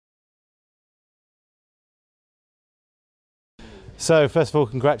So first of all,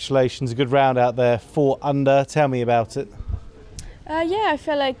 congratulations, a good round out there, 4 under. Tell me about it. Yeah, I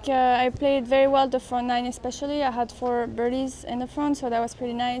feel like I played very well the front 9 especially. I had 4 birdies in the front, so that was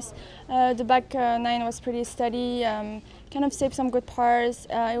pretty nice. The back 9 was pretty steady, kind of saved some good pars.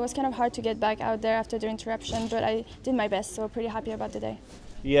 It was kind of hard to get back out there after the interruption, but I did my best, so pretty happy about the day.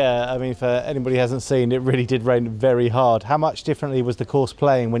 Yeah, I mean, for anybody who hasn't seen, it really did rain very hard. How much differently was the course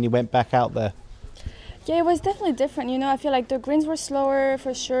playing when you went back out there? Yeah, it was definitely different. You know, I feel like the greens were slower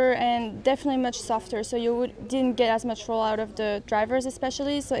for sure and definitely much softer. So you didn't get as much roll out of the drivers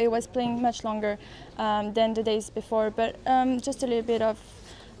especially. So it was playing much longer than the days before. But just a little bit of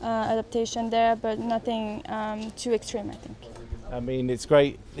adaptation there, but nothing too extreme, I think. I mean, it's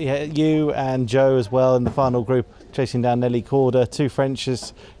great. You and Joe as well in the final group, chasing down Nelly Corder, 2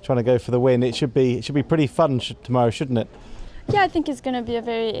 Frenches trying to go for the win. It should be pretty fun tomorrow, shouldn't it? Yeah, I think it's going to be a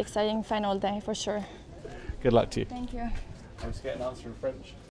very exciting final day for sure. Good luck to you. Thank you. I'm just getting an answer in French.